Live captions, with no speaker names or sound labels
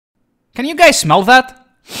Can you guys smell that?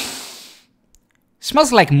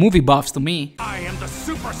 Smells like movie buffs to me. I am the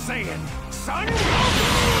Super Saiyan, son.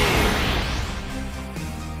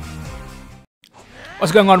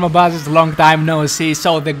 What's going on, my buzz? It's a long time no see.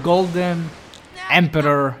 So the Golden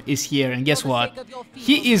Emperor is here, and guess what?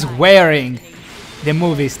 He is wearing the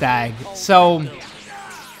movies tag. So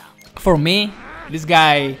for me, this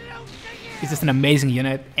guy is just an amazing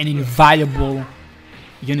unit, an invaluable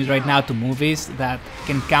unit right now to movies that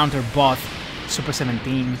can counter both Super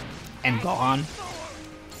 17 and Gohan.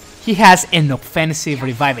 He has an offensive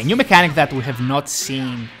revive, a new mechanic that we have not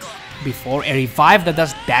seen before, a revive that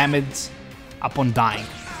does damage upon dying.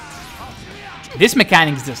 This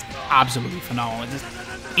mechanic is just absolutely phenomenal. It just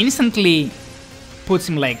instantly puts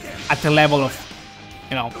him like at the level of,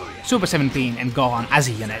 you know, Super 17 and Gohan as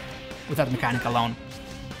a unit with that mechanic alone.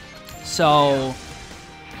 So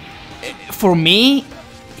for me,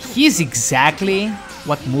 he's exactly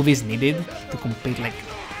what movies needed to compete like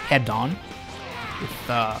head on with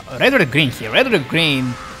Red or Green here. Red or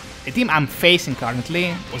Green, the team I'm facing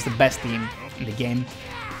currently was the best team in the game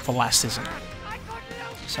for last season.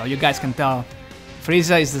 So you guys can tell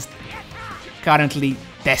Frieza is just currently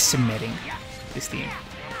decimating this team.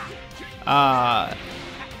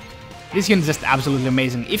 This unit is just absolutely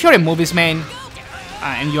amazing. If you're a movies main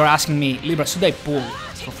and you're asking me, Lebra, should I pull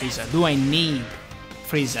for Frieza? Do I need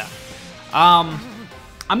Frieza? I'm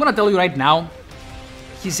gonna tell you right now,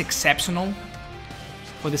 he's exceptional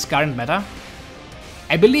for this current meta.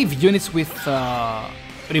 I believe units with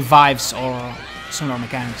revives or similar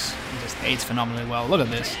mechanics just aids phenomenally well. Look at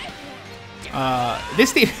this.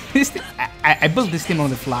 This team, I built this team on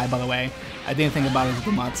the fly, by the way. I didn't think about it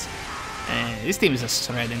too much. This team is just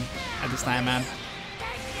shredding at this time, man.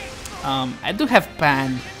 I do have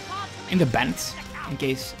Pan in the bench in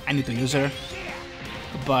case I need to use her,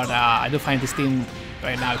 but I do find this team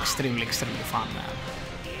right now extremely fun, man.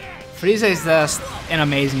 Frieza is just an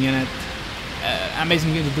amazing unit.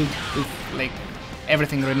 Amazing unit to do with like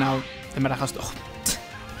everything right now. The meta has to. Oh.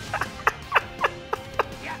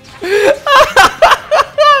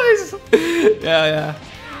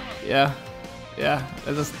 Yeah.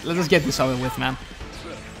 Let's just get this over with, man.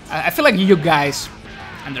 I feel like you guys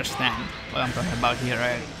understand what I'm talking about here,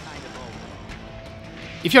 right?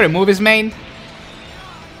 If you're a movies main,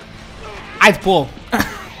 I'd pull.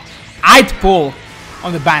 I'd pull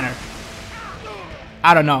on the banner.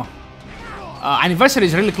 I don't know. Anniversary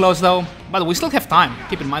is really close though, but we still have time.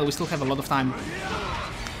 Keep in mind, we still have a lot of time.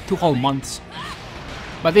 2 whole months.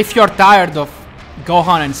 But if you're tired of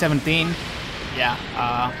Gohan and 17, yeah,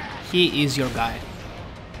 he is your guy.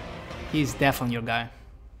 He's definitely your guy.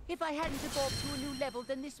 If I hadn't evolved to a new level,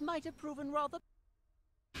 then this might have proven rather.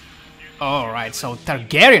 Alright, so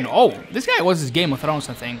Targaryen. Oh, this guy was his Game of Thrones,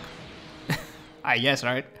 I think. I guess,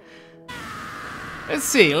 right? Let's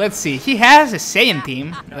see. He has a Saiyan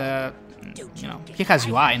team. You know, he has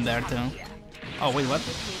UI in there too. Oh, wait, what?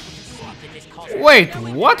 Wait,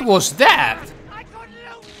 what was that?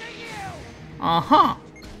 Uh-huh.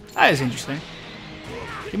 That is interesting.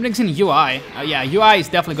 He brings in UI. Yeah, UI is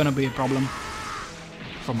definitely gonna be a problem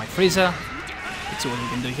for my Frieza. Let's see what we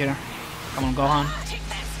can do here. Come on, Gohan.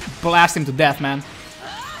 Blast him to death, man.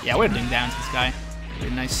 Yeah, we're doing damage to this guy.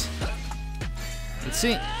 Very nice. Let's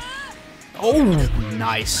see. Oh,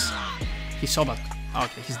 nice. He saw that.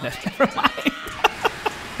 Okay, he's dead. Never mind.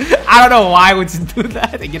 I don't know why would you do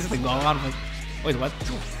that against the Gohan. But wait, what?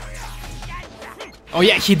 Oh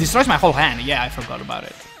yeah, he destroys my whole hand. Yeah, I forgot about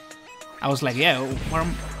it. I was like, yeah,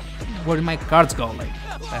 where did my cards go? Like,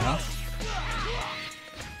 huh?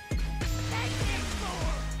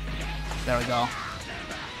 There we go.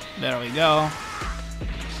 There we go.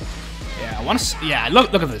 Yeah,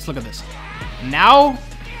 look at this. Now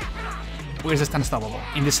we're just unstoppable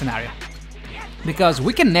in this scenario. Because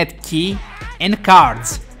we can net key and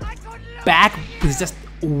cards back with just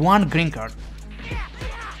 1 green card.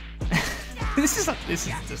 This is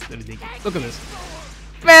just ridiculous. Look at this.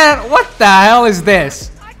 Man, what the hell is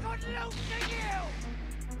this?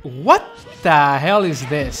 What the hell is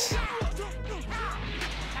this?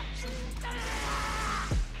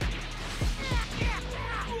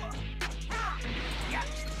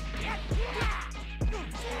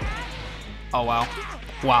 Oh wow.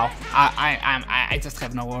 Wow. I just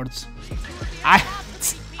have no words. I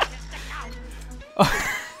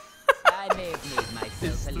may have made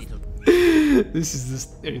myself a little. This is just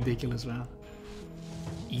ridiculous, man.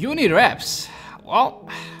 Unit reps. Well,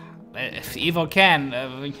 if Evo can,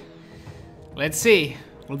 let's see.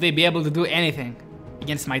 Will they be able to do anything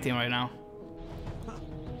against my team right now?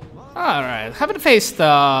 Alright, haven't faced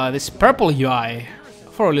this purple UI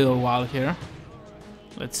for a little while here.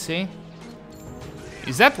 Let's see.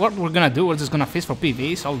 Is that what we're gonna do? We're just gonna fish for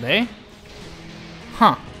PVs all day?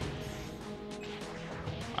 Huh.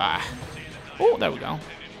 Ah. Oh, there we go.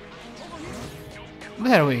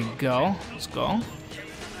 There we go. Let's go.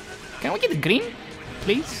 Can we get the green,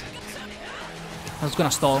 please? I'm just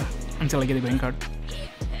gonna stall until I get the green card.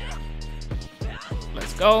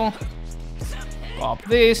 Let's go. Pop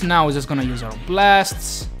this. Now we're just gonna use our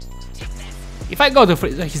blasts. If I go to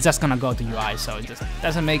freeze, he's just gonna go to UI, so it just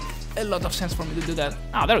doesn't make a lot of sense for me to do that.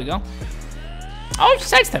 Ah, there we go. Oh,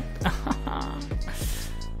 sidestep.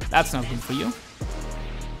 That's not good for you.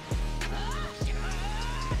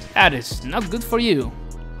 That is not good for you.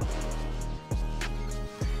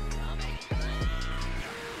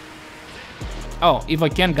 Oh, if I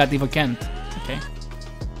can, got if I can't. Okay.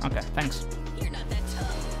 Okay, thanks.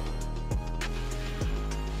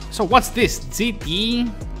 So what's this?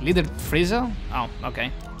 GT Leader Frieza? Oh,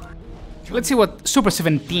 okay. Let's see what Super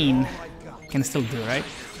 17 can still do, right?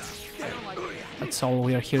 That's all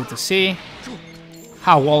we are here to see.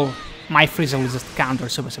 How well my Frieza will just counter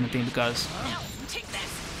Super 17 because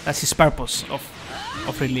that's his purpose of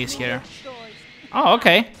release here. Oh,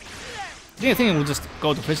 okay. Didn't think it would just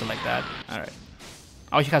go to Frieza like that. Alright.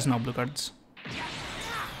 Oh, he has no blue cards.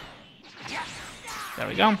 There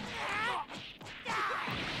we go.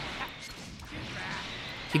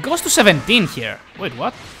 He goes to 17 here. Wait,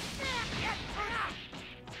 what?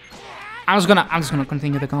 I'm just gonna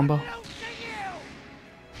continue the combo.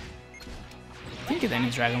 Didn't get any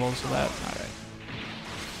Dragon Balls for that. Alright.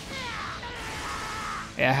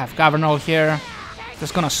 Yeah, I have Cavernol here.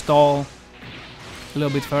 Just gonna stall a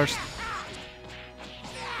little bit first.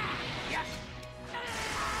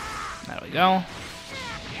 There we go.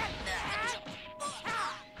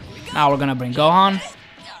 Now we're gonna bring Gohan.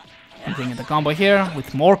 Continuing the combo here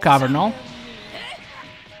with more Cavernol.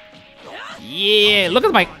 Yeah, look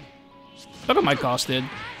at my cost, dude.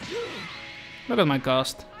 Look at my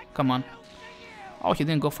cost. Come on. Oh, he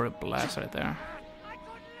didn't go for a blast right there.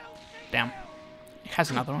 Damn. He has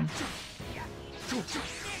another one.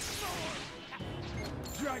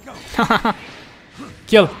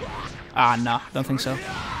 Kill. Ah, no, don't think so.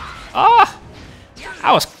 Ah,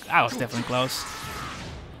 I was definitely close.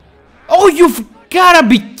 Oh, you've gotta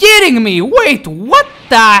be kidding me! Wait, what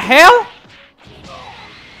the hell?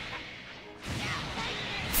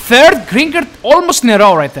 Third green card almost in a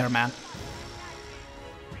row right there, man.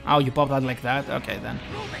 Oh, you popped out like that? Okay, then.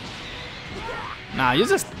 Nah, you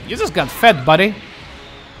just got fed, buddy.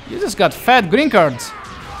 You just got fed green cards.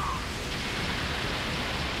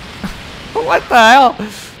 What the hell?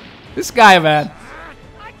 This guy, man.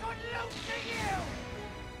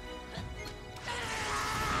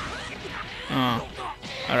 Oh,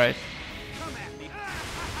 alright.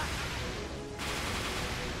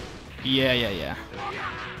 Yeah.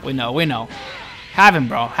 We know. Have him,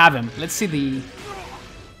 bro. Have him. Let's see the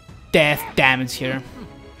death damage here.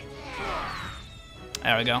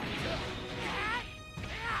 There we go.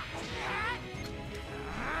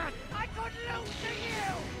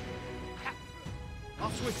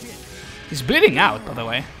 He's bleeding out, by the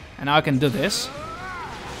way. And now I can do this.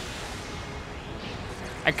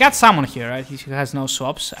 I got someone here, right? He has no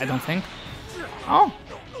swaps, I don't think. Oh,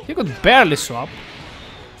 he could barely swap.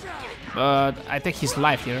 But I take his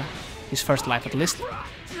life here. His first life, at least.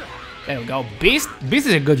 There we go. Beast is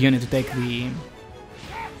a good unit to take the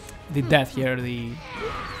death here, the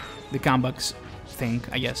comebacks thing,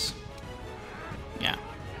 I guess. Yeah.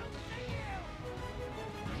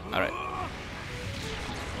 Alright.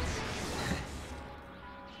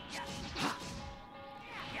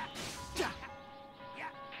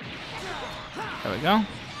 There we go.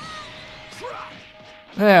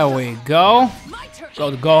 There we go.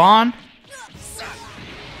 Go on.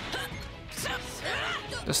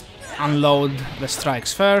 Just unload the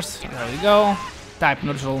strikes first. There we go. Type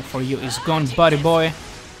neutral for you is gone, buddy boy.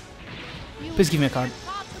 Please give me a card.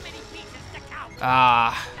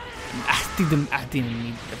 Ah, I didn't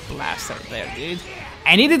need the blaster there, dude.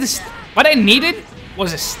 I needed this. What I needed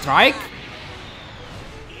was a strike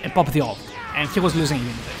and pop the ult, and he was losing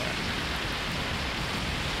unit there.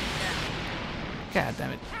 God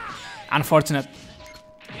damn it. Unfortunate.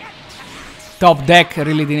 Top deck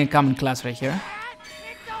really didn't come in class right here.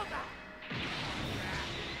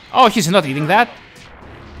 Oh, he's not eating that.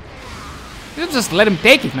 You just let him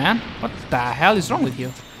take it, man. What the hell is wrong with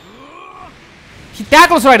you? He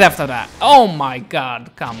tackles right after that. Oh my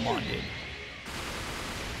god. Come on, dude.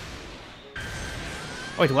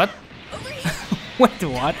 Wait, what? Wait,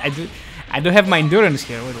 what? I do have my endurance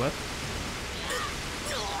here. Wait, what?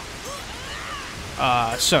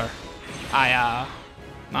 Sir.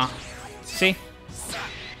 No. See?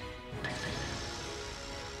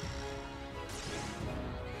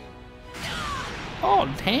 Oh,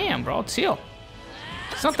 damn, bro. Chill.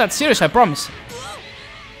 It's not that serious, I promise.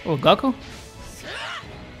 Oh, Goku?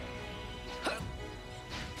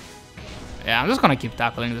 Yeah, I'm just gonna keep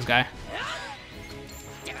tackling this guy.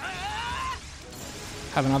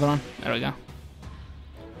 Have another one. There we go.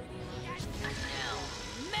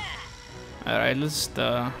 Alright, let's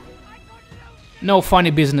no funny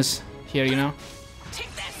business here, you know?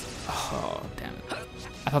 Oh, damn it.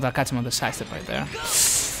 I thought I'd catch him on the side step right there.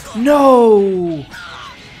 No!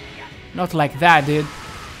 Not like that, dude.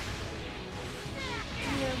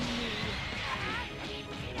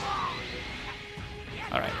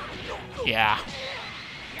 Alright. Yeah.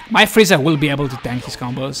 My Frieza will be able to tank his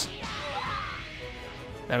combos.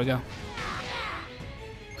 There we go.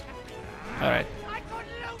 Alright.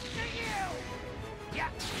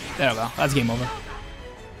 There we go. That's game over.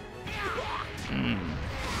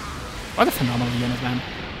 What a phenomenal unit, man.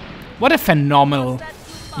 What a phenomenal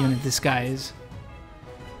unit this guy is.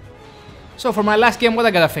 So for my last game, what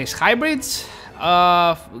I gotta face? Hybrids?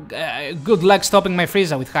 Good luck stopping my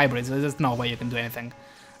Frieza with hybrids. There's no way you can do anything.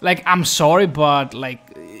 Like, I'm sorry, but like,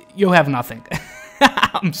 you have nothing.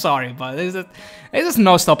 I'm sorry, but there's just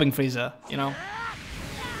no stopping Frieza, you know?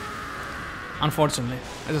 Unfortunately,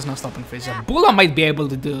 there's no stopping Frieza. Bula might be able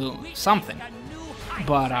to do something.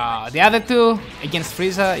 But the other two against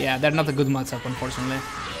Frieza, yeah, they're not a good matchup, unfortunately.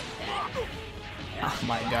 Oh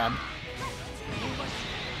my god.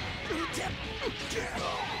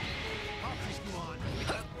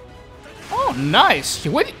 Oh, nice!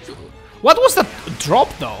 What was that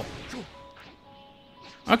drop, though?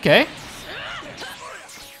 Okay.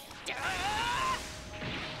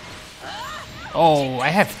 Oh, I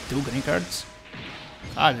have 2 green cards.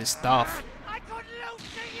 That is tough.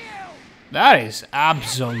 That is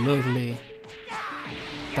absolutely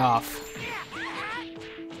tough.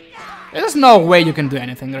 There's no way you can do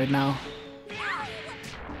anything right now.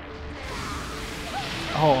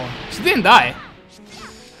 Oh, she didn't die.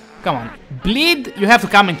 Come on. Bleed, you have to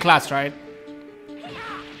come in clutch, right?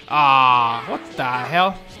 Ah, what the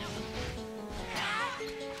hell?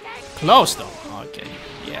 Close though. Okay.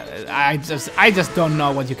 Yeah, I just don't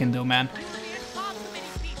know what you can do, man.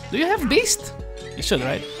 Do you have Beast? You should,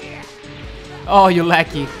 right? Oh, you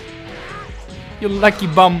lucky. You lucky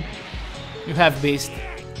bum. You have Beast.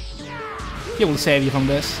 He will save you from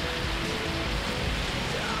this.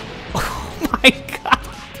 Oh my god.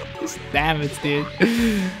 This damage, dude.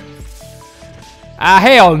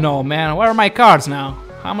 Hell no, man. Where are my cards now?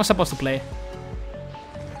 How am I supposed to play?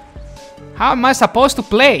 How am I supposed to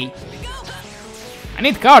play? I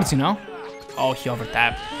need cards, you know? Oh, he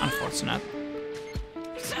overtapped. Unfortunate.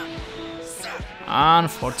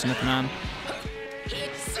 Unfortunate, man.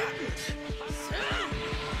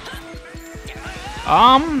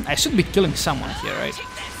 I should be killing someone here, right?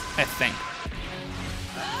 I think.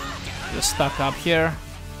 Just stuck up here.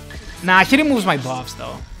 Nah, he removes my buffs,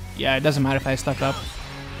 though. Yeah, it doesn't matter if I stuck up.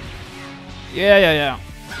 Yeah.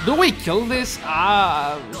 Do we kill this?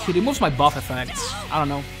 He removes my buff effects. I don't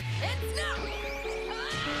know.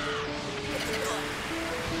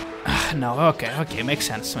 No, okay, makes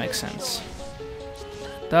sense,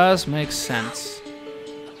 Does make sense.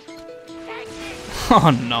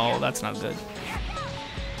 Oh no, that's not good.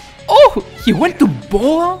 Oh, he went to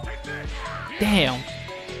Boa? Damn.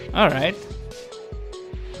 Alright.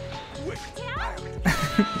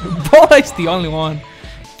 Boa is the only one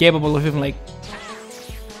capable of even like...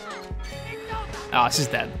 Oh, she's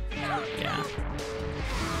dead. Yeah.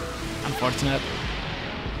 Unfortunate.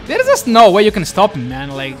 There's just no way you can stop him,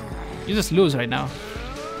 man. Like, you just lose right now.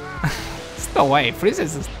 There's no way. Frieza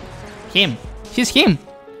is just him. He's him.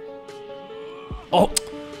 Oh,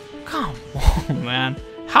 come on, man.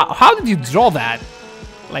 How did you draw that?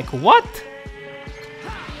 Like, what?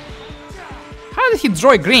 How did he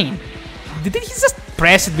draw a green? Did he just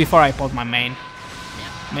press it before I pulled my main?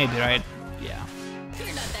 Maybe, right? Yeah.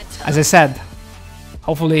 As I said,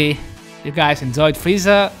 hopefully you guys enjoyed.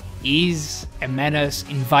 Frieza is a menace,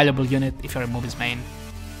 invaluable unit if you remove his main.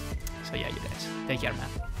 So yeah, you guys, take care, man.